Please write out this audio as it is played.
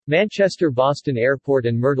Manchester-Boston Airport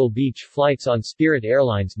and Myrtle Beach flights on Spirit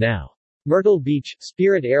Airlines now. Myrtle Beach,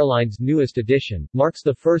 Spirit Airlines' newest addition, marks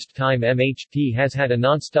the first time MHT has had a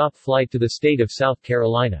non-stop flight to the state of South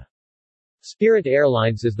Carolina. Spirit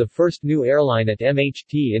Airlines is the first new airline at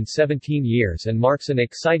MHT in 17 years and marks an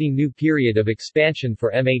exciting new period of expansion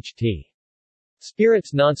for MHT.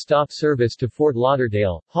 Spirit's non-stop service to Fort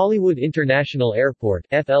Lauderdale, Hollywood International Airport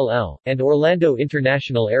 (FLL), and Orlando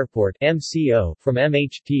International Airport (MCO) from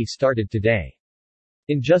MHT started today.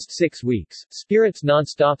 In just 6 weeks, Spirit's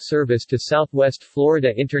non-stop service to Southwest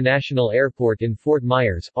Florida International Airport in Fort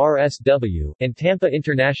Myers (RSW) and Tampa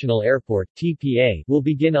International Airport (TPA) will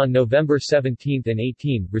begin on November 17 and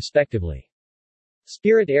 18, respectively.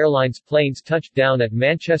 Spirit Airlines planes touched down at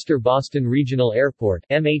Manchester-Boston Regional Airport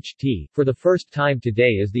 (MHT) for the first time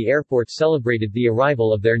today as the airport celebrated the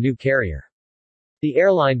arrival of their new carrier. The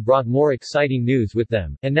airline brought more exciting news with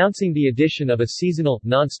them, announcing the addition of a seasonal,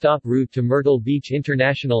 non-stop route to Myrtle Beach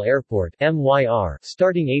International Airport (MYR)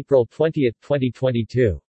 starting April 20,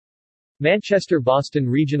 2022. Manchester-Boston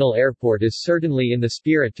Regional Airport is certainly in the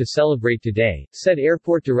spirit to celebrate today, said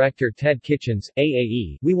Airport Director Ted Kitchens,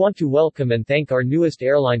 AAE. We want to welcome and thank our newest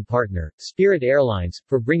airline partner, Spirit Airlines,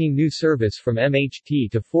 for bringing new service from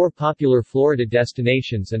MHT to 4 popular Florida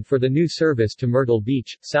destinations and for the new service to Myrtle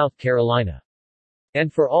Beach, South Carolina.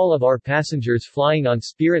 And for all of our passengers flying on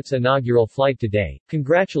Spirit's inaugural flight today,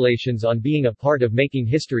 congratulations on being a part of making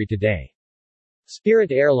history today.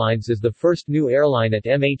 Spirit Airlines is the first new airline at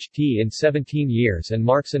MHT in 17 years and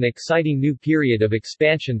marks an exciting new period of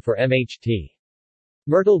expansion for MHT.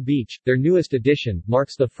 Myrtle Beach, their newest addition,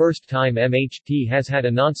 marks the first time MHT has had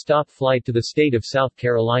a non-stop flight to the state of South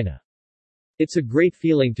Carolina. It's a great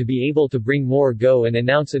feeling to be able to bring more go and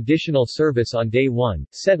announce additional service on day one,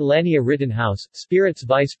 said Lania Rittenhouse, Spirit's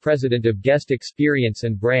Vice President of Guest Experience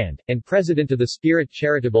and Brand, and President of the Spirit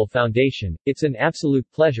Charitable Foundation. It's an absolute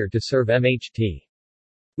pleasure to serve MHT.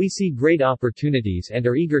 We see great opportunities and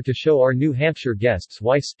are eager to show our New Hampshire guests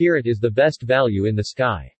why Spirit is the best value in the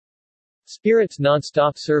sky. Spirit's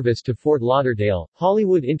non-stop service to Fort Lauderdale,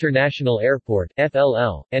 Hollywood International Airport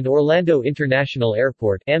 (FLL), and Orlando International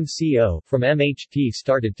Airport (MCO) from MHT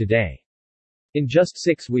started today. In just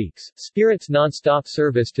 6 weeks, Spirit's non-stop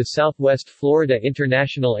service to Southwest Florida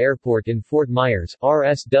International Airport in Fort Myers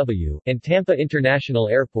 (RSW) and Tampa International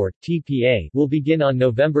Airport (TPA) will begin on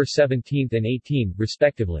November 17 and 18,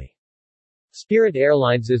 respectively. Spirit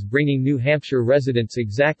Airlines is bringing New Hampshire residents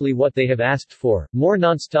exactly what they have asked for, more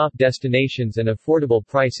non-stop destinations and affordable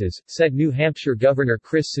prices, said New Hampshire Governor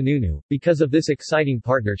Chris Sununu. Because of this exciting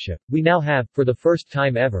partnership, we now have, for the first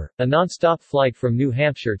time ever, a non-stop flight from New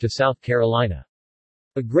Hampshire to South Carolina.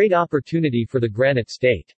 A great opportunity for the Granite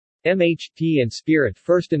State. MHT and Spirit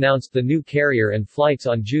first announced the new carrier and flights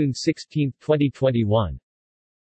on June 16, 2021.